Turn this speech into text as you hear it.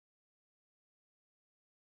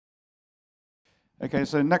Okay,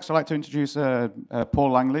 so next I'd like to introduce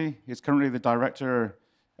Paul Langlais. He's currently the director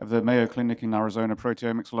of the Mayo Clinic in Arizona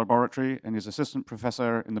Proteomics Laboratory and is assistant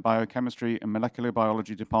professor in the biochemistry and molecular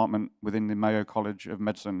biology department within the Mayo College of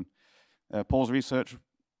Medicine. Paul's research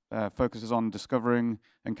focuses on discovering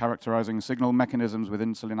and characterizing signal mechanisms with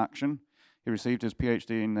insulin action. He received his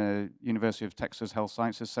PhD in the University of Texas Health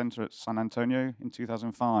Sciences Center at San Antonio in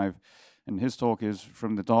 2005. And his talk is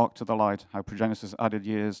From the Dark to the Light, How Progenesis Added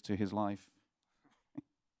Years to His Life.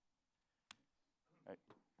 Test,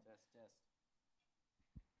 test.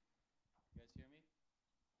 You guys hear me?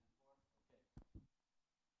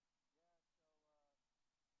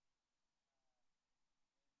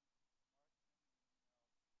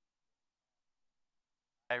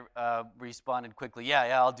 Okay. I responded quickly,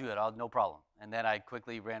 yeah, I'll do it, no problem. And then I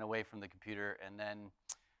quickly ran away from the computer, and then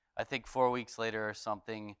I think 4 weeks later or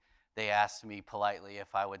something, they asked me politely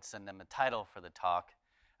if I would send them a title for the talk.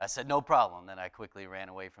 I said, no problem. Then I quickly ran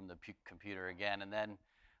away from the computer again, and then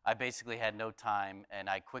I basically had no time, and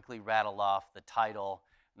I quickly rattled off the title,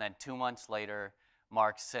 and then 2 months later,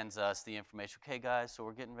 Mark sends us the information, okay, guys, so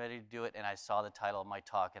we're getting ready to do it, and I saw the title of my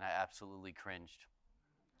talk, and I absolutely cringed,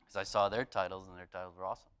 because I saw their titles, and their titles were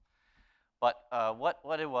awesome. But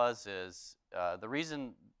what it was is, the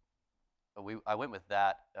reason I went with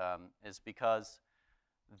that is because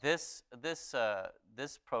this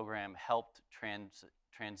program helped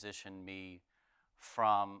transition me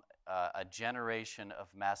from a generation of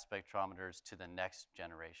mass spectrometers to the next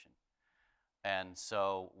generation. And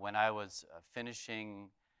so when I was finishing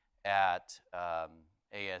at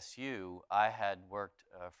ASU, I had worked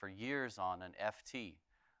for years on an FT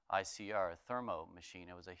ICR, a thermo machine.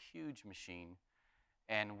 It was a huge machine,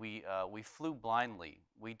 and we flew blindly.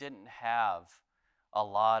 We didn't have a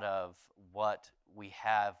lot of what we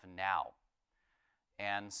have now.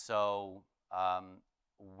 And so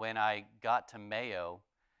when I got to Mayo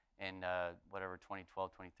in whatever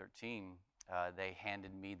 2012, 2013, they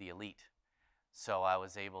handed me the Elite. So I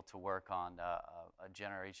was able to work on a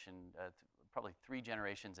generation, probably 3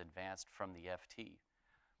 generations advanced from the FT.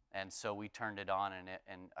 And so we turned it on,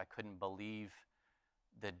 and I couldn't believe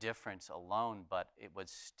the difference alone, but it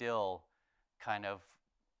was still kind of,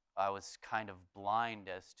 I was kind of blind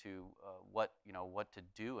as to what to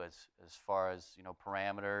do as far as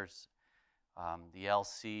parameters, the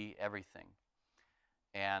LC, everything.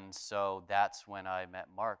 And so that's when I met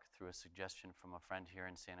Mark through a suggestion from a friend here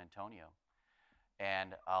in San Antonio.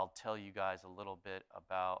 And I'll tell you guys a little bit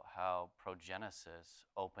about how Progenesis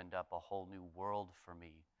opened up a whole new world for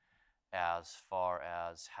me as far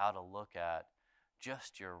as how to look at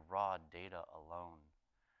just your raw data alone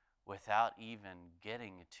without even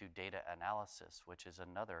getting to data analysis, which is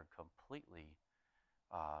another completely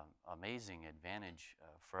amazing advantage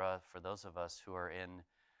for those of us who are in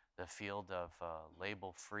the field of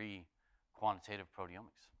label-free quantitative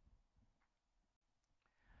proteomics.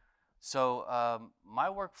 So my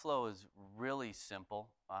workflow is really simple.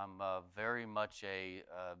 I'm very much a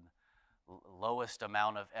lowest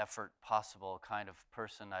amount of effort possible kind of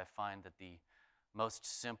person. I find that the most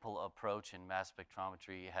simple approach in mass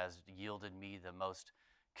spectrometry has yielded me the most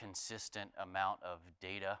consistent amount of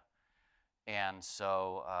data. And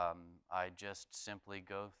so I just simply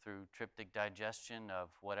go through triptych digestion of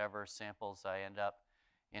whatever samples I end up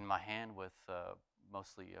in my hand with,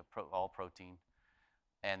 mostly all protein.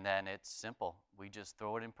 And then it's simple. We just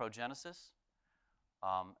throw it in Progenesis,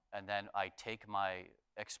 and then I take my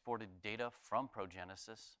exported data from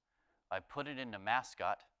Progenesis, I put it into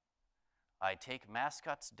Mascot, I take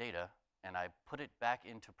Mascot's data, and I put it back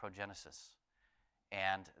into Progenesis.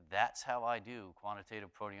 And that's how I do quantitative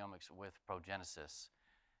proteomics with Progenesis.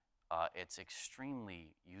 It's extremely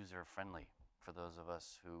user-friendly for those of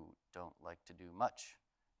us who don't like to do much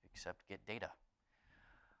except get data.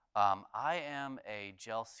 I am a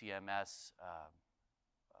gel CMS,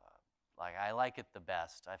 I like it the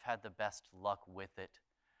best. I've had the best luck with it.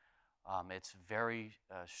 It's very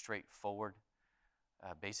straightforward.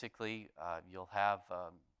 Basically, you'll have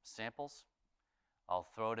samples. I'll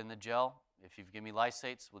throw it in the gel. If you give me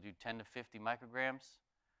lysates, we'll do 10 to 50 micrograms.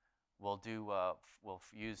 We'll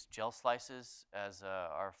use gel slices as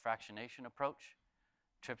our fractionation approach.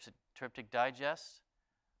 Triptych digest.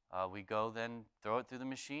 We go then throw it through the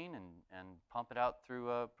machine and pump it out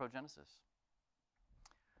through Progenesis.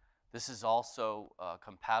 This is also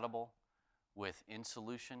compatible with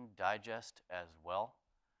in-solution digest as well.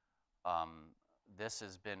 This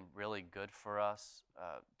has been really good for us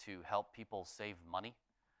to help people save money,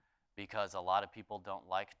 because a lot of people don't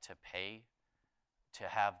like to pay to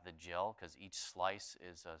have the gel, because each slice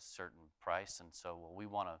is a certain price, and so we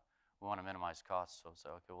want we want to minimize costs. So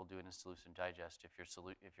okay, we'll do an in-solution digest if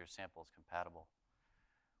your sample is compatible,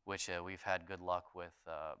 which we've had good luck with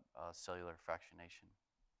cellular fractionation.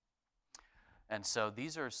 And so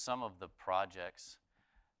these are some of the projects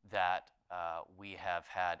that we have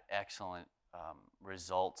had excellent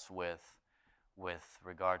results with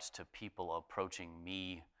regards to people approaching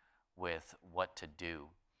me with what to do.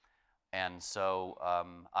 And so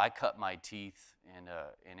I cut my teeth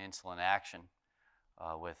in insulin action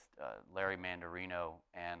with Larry Mandarino,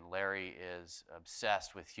 and Larry is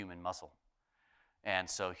obsessed with human muscle. And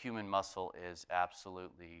so human muscle is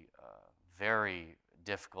absolutely very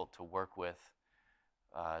difficult to work with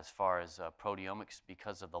as far as proteomics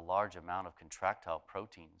because of the large amount of contractile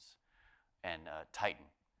proteins and titin.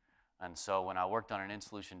 And so when I worked on an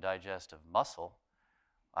in-solution digest of muscle,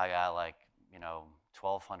 I got like,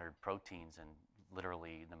 1,200 proteins, and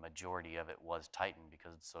literally the majority of it was titin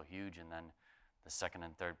because it's so huge. And then the second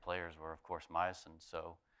and third players were, of course, myosin.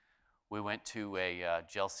 So we went to a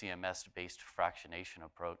gel CMS-based fractionation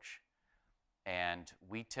approach. And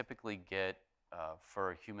we typically get,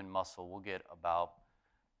 for human muscle, we'll get about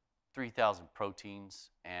 3,000 proteins.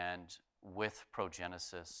 And with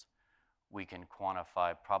Progenesis, we can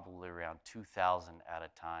quantify probably around 2,000 at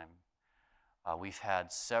a time. We've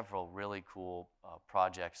had several really cool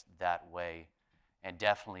projects that way, and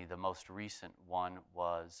definitely the most recent one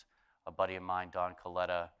was a buddy of mine, Dawn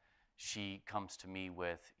Coletta. She comes to me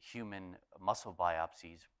with human muscle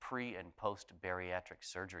biopsies pre and post bariatric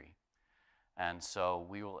surgery. And so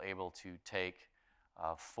we were able to take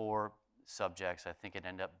 4 subjects, I think it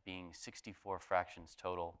ended up being 64 fractions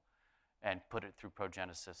total, and put it through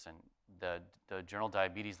Progenesis. And the journal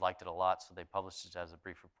Diabetes liked it a lot, so they published it as a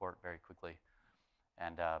brief report very quickly.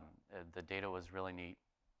 And the data was really neat.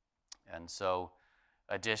 And so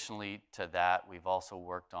additionally to that, we've also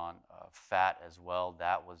worked on fat as well.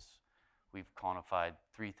 We've quantified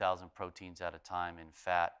 3,000 proteins at a time in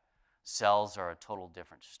fat. Cells are a total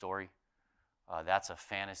different story. That's a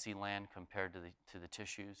fantasy land compared to the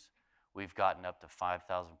tissues. We've gotten up to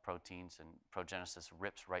 5,000 proteins, and Progenesis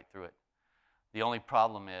rips right through it. The only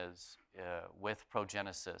problem is with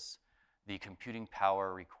Progenesis, the computing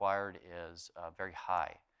power required is very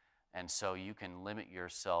high. And so you can limit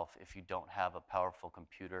yourself if you don't have a powerful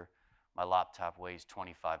computer. My laptop weighs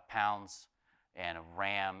 25 pounds, and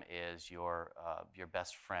RAM is your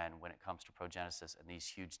best friend when it comes to Progenesis and these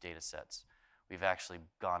huge data sets. We've actually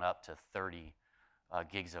gone up to 30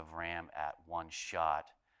 gigs of RAM at one shot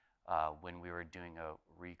when we were doing a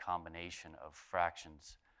recombination of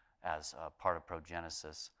fractions as part of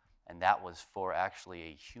Progenesis. And that was for actually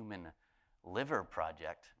a human liver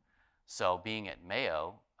project. So being at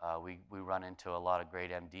Mayo, we run into a lot of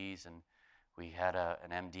great MDs, and we had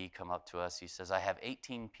an MD come up to us. He says, I have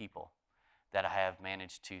 18 people that I have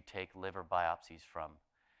managed to take liver biopsies from.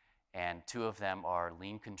 And 2 of them are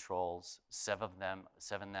lean controls, 7 of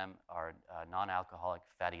them are non-alcoholic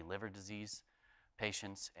fatty liver disease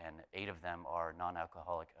patients, and 8 of them are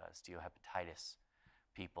non-alcoholic steatohepatitis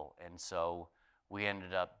people. And so we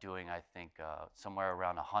ended up doing, I think, somewhere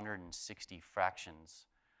around 160 fractions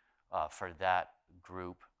for that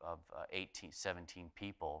group of 17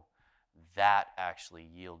 people. That actually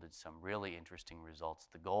yielded some really interesting results.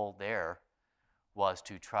 The goal there was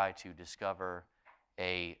to try to discover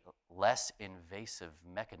a less invasive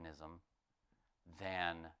mechanism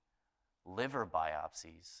than liver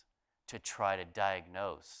biopsies to try to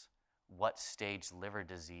diagnose what stage liver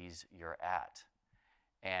disease you're at.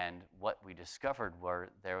 And what we discovered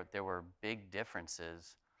were there were big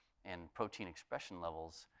differences in protein expression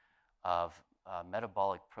levels of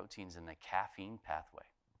metabolic proteins in the caffeine pathway.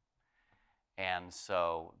 And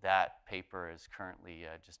so that paper is currently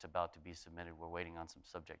just about to be submitted. We're waiting on some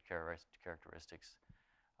subject characteristics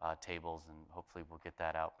tables, and hopefully we'll get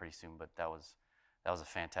that out pretty soon. But that was a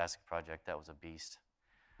fantastic project. That was a beast.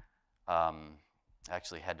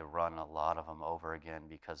 Actually had to run a lot of them over again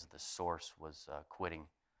because the source was quitting.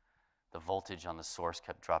 The voltage on the source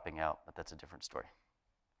kept dropping out, but that's a different story.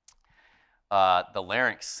 The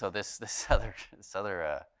larynx, so this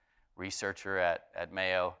other researcher at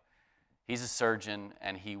Mayo, he's a surgeon,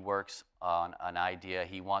 and he works on an idea.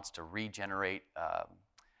 He wants to regenerate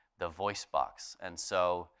the voice box. And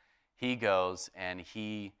so he goes and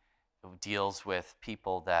he deals with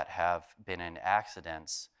people that have been in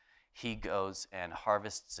accidents. He goes and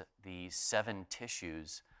harvests the 7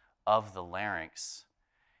 tissues of the larynx,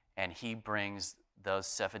 and he brings those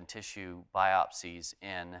 7 tissue biopsies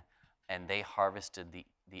in, and they harvested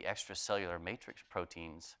the extracellular matrix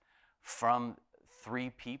proteins from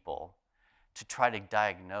 3 people to try to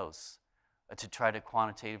diagnose, to try to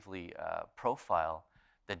quantitatively profile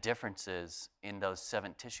the differences in those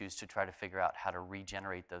 7 tissues to try to figure out how to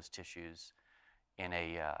regenerate those tissues in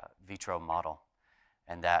a vitro model.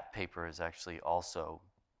 And that paper is actually also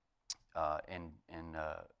in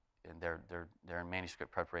their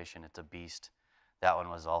manuscript preparation. It's a beast. That one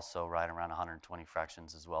was also right around 120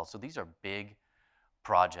 fractions as well. So these are big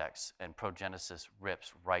projects, and Progenesis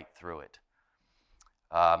rips right through it.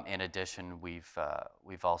 In addition,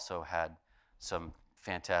 we've also had some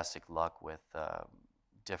fantastic luck with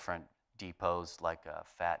different depots like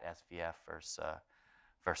fat SVF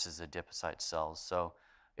versus adipocyte cells. So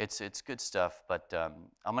it's good stuff. But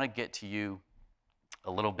I'm going to get to you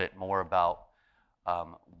a little bit more about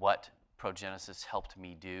what Progenesis helped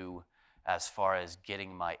me do as far as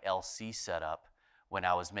getting my LC set up when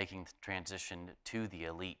I was making the transition to the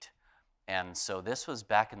elite. And so this was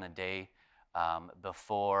back in the day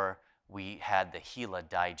before we had the HeLa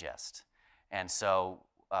digest. And so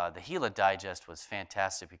the HeLa digest was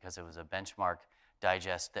fantastic because it was a benchmark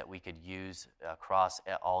digest that we could use across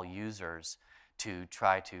all users to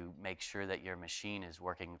try to make sure that your machine is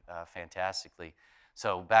working fantastically.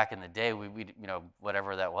 So back in the day, we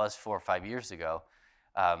whatever that was 4 or 5 years ago,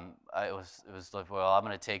 it was like, well, I'm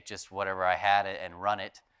going to take just whatever I had and run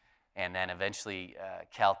it. And then eventually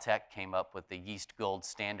Caltech came up with the yeast gold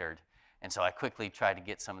standard. And so I quickly tried to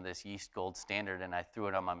get some of this yeast gold standard, and I threw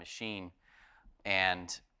it on my machine.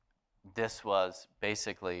 And this was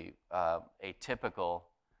basically a typical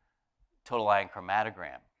total ion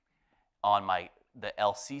chromatogram on the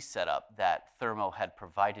LC setup that Thermo had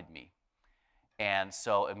provided me. And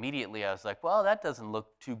so immediately I was like, well, that doesn't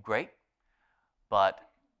look too great. But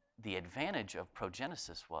the advantage of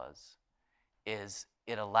Progenesis is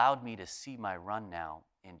it allowed me to see my run now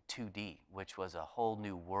in 2D, which was a whole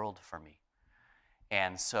new world for me.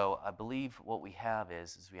 And so I believe what we have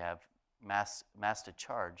is we have mass to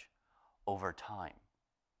charge over time.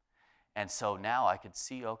 And so now I could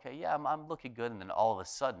see, okay, yeah, I'm looking good. And then all of a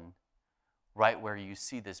sudden, right where you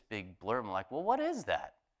see this big blurb, I'm like, well, what is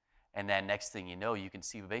that? And then next thing you know, you can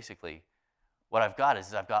see basically what I've got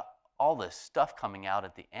is I've got all this stuff coming out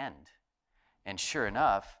at the end. And sure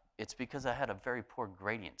enough, it's because I had a very poor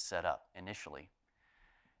gradient set up initially.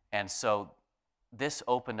 And so this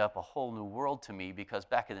opened up a whole new world to me, because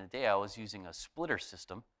back in the day I was using a splitter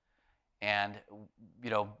system. And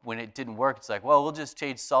when it didn't work, it's like, well, we'll just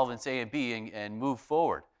change solvents A and B and move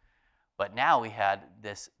forward. But now we had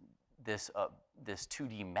this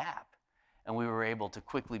 2D map, and we were able to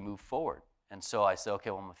quickly move forward. And so I said, okay,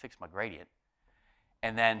 well, I'm going to fix my gradient.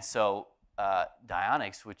 And then so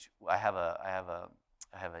Dionix, which I have a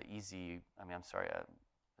easy,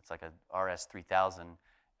 it's like a RS3000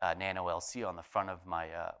 Nano LC on the front of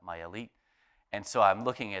my Elite. And so I'm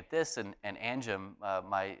looking at this, and Anjum,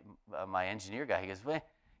 my engineer guy, he goes, well,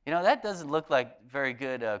 that doesn't look like very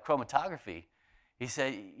good chromatography. He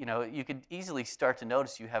said, you could easily start to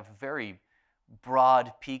notice you have very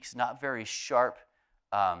broad peaks, not very sharp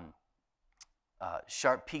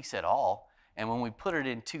peaks at all. And when we put it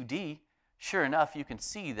in 2D, sure enough, you can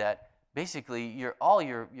see that basically all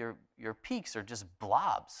your peaks are just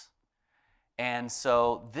blobs. And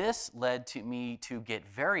so this led to me to get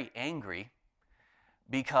very angry,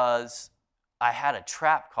 because I had a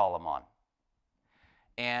trap column on.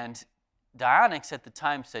 And Dionix at the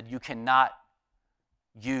time said, you cannot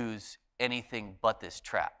use anything but this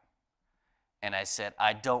trap. And I said,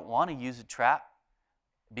 I don't want to use a trap,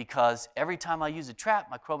 because every time I use a trap,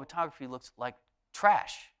 my chromatography looks like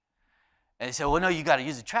trash. And they said, well, no, you got to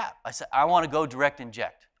use a trap. I said, I want to go direct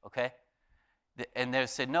inject, okay? And they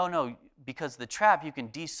said, no, because the trap you can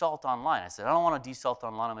desalt online. I said, I don't want to desalt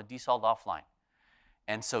online, I'm going to desalt offline.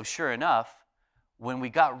 And so sure enough, when we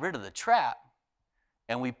got rid of the trap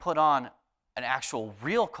and we put on an actual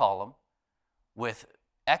real column with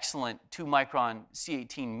excellent 2-micron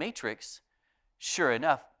C18 matrix, sure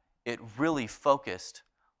enough, it really focused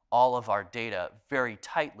all of our data very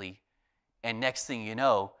tightly. And next thing you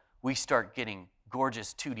know, we start getting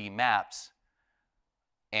gorgeous 2D maps,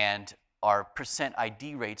 and our percent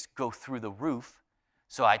ID rates go through the roof.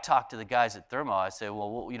 So I talked to the guys at Thermo. I said,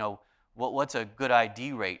 well, what's a good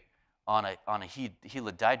ID rate on a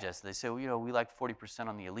HeLa digest? They say, well, we like 40%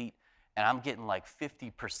 on the Elite, and I'm getting like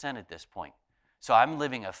 50% at this point. So I'm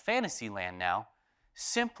living a fantasy land now,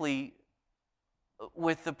 simply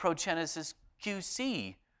with the Progenesis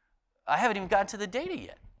QC. I haven't even gotten to the data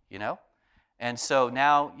yet, And so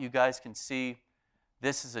now you guys can see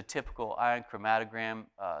this is a typical ion chromatogram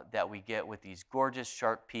that we get with these gorgeous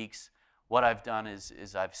sharp peaks. What I've done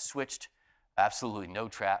is I've switched absolutely no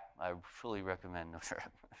trap. I fully recommend no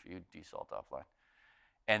trap if you desalt offline.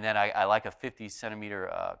 And then I like a 50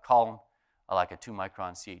 centimeter column. like a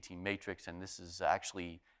 2-micron C18 matrix, and this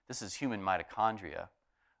is human mitochondria,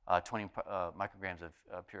 20 micrograms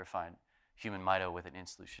of purified human mito with an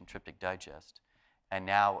in-solution tryptic digest. And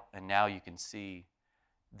now you can see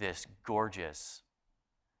this gorgeous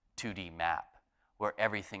 2D map where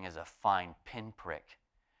everything is a fine pinprick,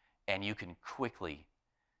 and you can quickly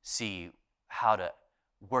see how to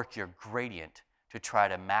work your gradient to try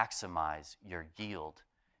to maximize your yield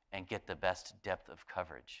and get the best depth of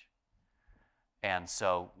coverage. And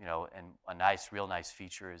so, you know, and a real nice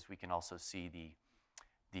feature is we can also see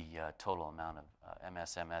the total amount of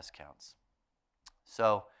MSMS counts.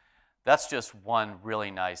 So that's just one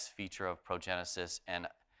really nice feature of Progenesis, and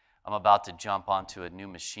I'm about to jump onto a new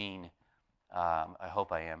machine. I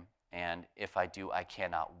hope I am, and if I do, I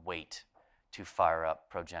cannot wait to fire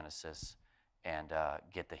up Progenesis and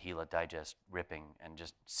get the HeLa digest ripping and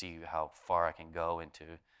just see how far I can go into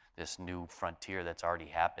this new frontier that's already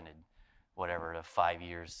happened in whatever, 5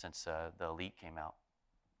 years since the Elite came out.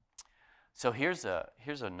 So here's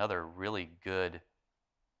another really good,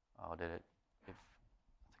 I think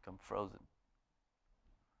I'm frozen.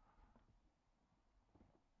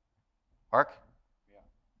 Mark? Yeah.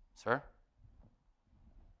 Sir?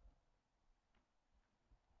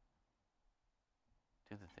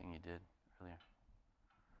 Do the thing you did earlier.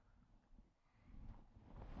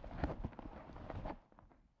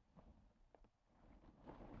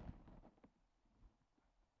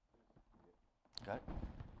 Got it?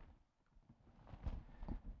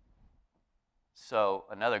 So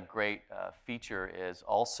another great feature is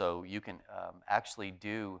also you can actually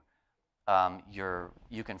do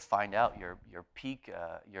you can find out your peak,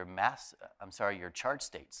 your charge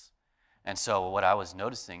states. And so what I was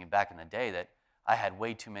noticing back in the day that I had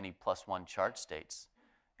way too many +1 charge states,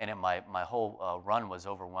 and in my whole run was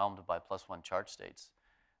overwhelmed by +1 charge states.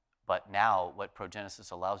 But now what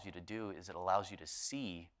Progenesis allows you to do is it allows you to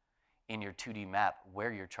see in your 2D map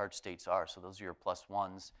where your charge states are. So those are your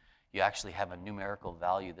 +1s. You actually have a numerical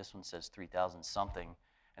value. This one says 3,000 something,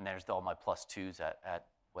 and there's all my +2s at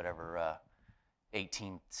whatever,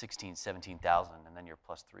 18, 16, 17,000, and then your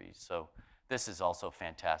 +3s. So this is also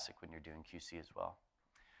fantastic when you're doing QC as well.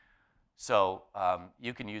 So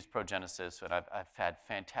you can use Progenesis, and I've had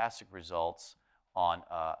fantastic results on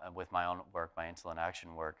with my own work, my insulin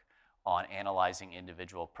action work, on analyzing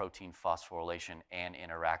individual protein phosphorylation and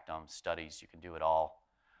interactome studies. You can do it all.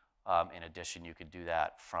 In addition, you could do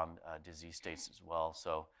that from disease states as well.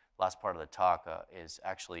 So last part of the talk is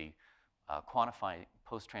actually quantifying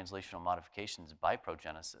post-translational modifications by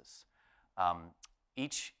Progenesis.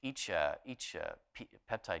 Each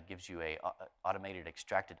peptide gives you a automated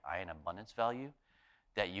extracted ion abundance value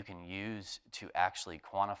that you can use to actually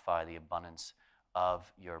quantify the abundance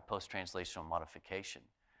of your post-translational modification.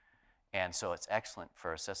 And so it's excellent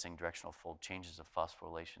for assessing directional fold changes of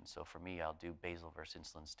phosphorylation. So for me, I'll do basal versus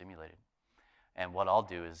insulin stimulated. And what I'll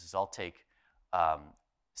do is I'll take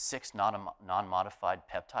 6 non-modified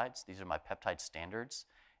peptides. These are my peptide standards.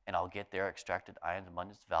 And I'll get their extracted ion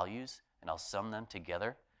abundance values, and I'll sum them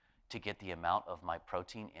together to get the amount of my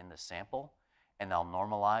protein in the sample. And I'll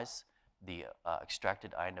normalize the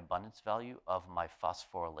extracted ion abundance value of my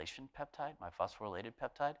phosphorylation peptide, my phosphorylated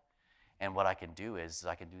peptide. And what I can do is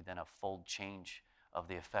I can do then a fold change of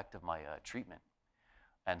the effect of my treatment.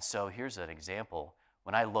 And so here's an example.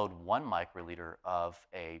 When I load 1 microliter of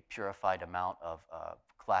a purified amount of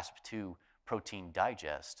class 2 protein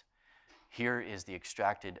digest, here is the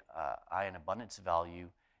extracted ion abundance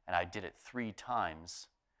value, and I did it 3 times.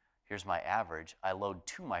 Here's my average. I load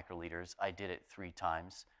 2 microliters, I did it 3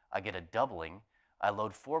 times. I get a doubling. I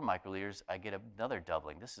load 4 microliters, I get another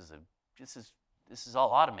doubling. This is all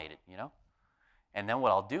automated, you know? And then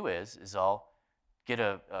what I'll do is I'll get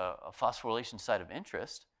a phosphorylation site of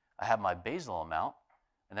interest. I have my basal amount,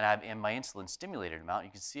 and then I have in my insulin stimulated amount.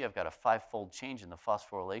 You can see I've got a 5-fold change in the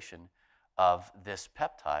phosphorylation of this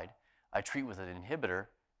peptide. I treat with an inhibitor,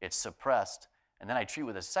 it's suppressed, and then I treat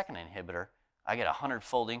with a second inhibitor, I get a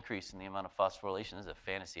 100-fold increase in the amount of phosphorylation. This is a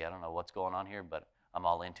fantasy. I don't know what's going on here, but I'm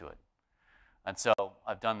all into it. And so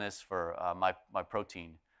I've done this for my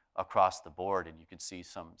protein across the board, and you can see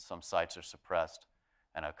some sites are suppressed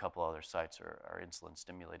and a couple other sites are insulin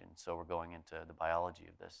stimulated. And so we're going into the biology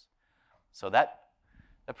of this. So that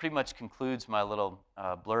pretty much concludes my little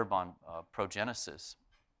blurb on Progenesis.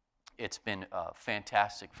 It's been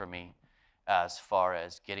fantastic for me as far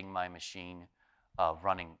as getting my machine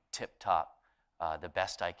running tip-top, the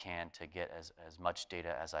best I can to get as much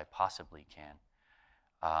data as I possibly can.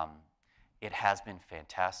 It has been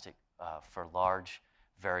fantastic for large,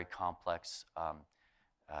 very complex,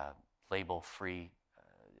 label-free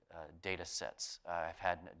data sets. I've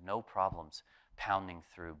had no problems pounding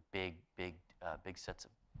through big sets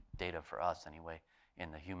of data for us anyway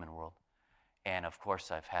in the human world. And of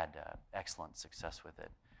course, I've had excellent success with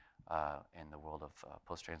it in the world of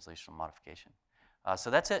post-translational modification. So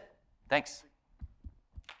that's it. Thanks.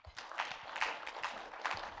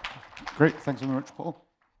 Great, thanks very much, Paul.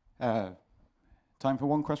 Time for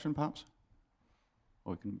one question, perhaps?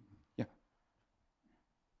 Or we can, yeah.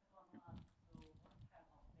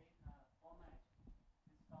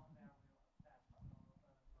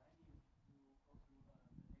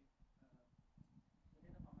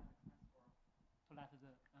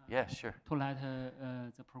 Yeah, sure. To let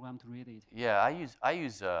the program to read it. Yeah, I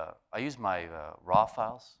use my raw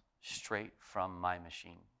files straight from my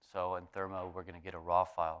machine. So in Thermo, we're going to get a raw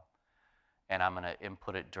file, and I'm going to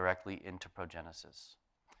input it directly into Progenesis,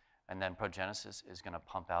 and then Progenesis is going to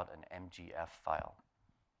pump out an MGF file.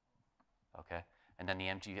 Okay, and then the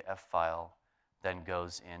MGF file then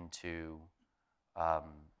goes into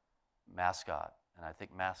Mascot, and I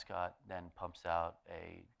think Mascot then pumps out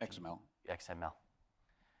a XML. XML.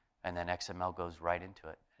 And then XML goes right into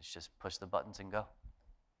it. It's just push the buttons and go.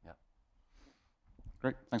 Yep.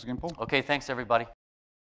 Great, thanks again, Paul. Okay, thanks everybody.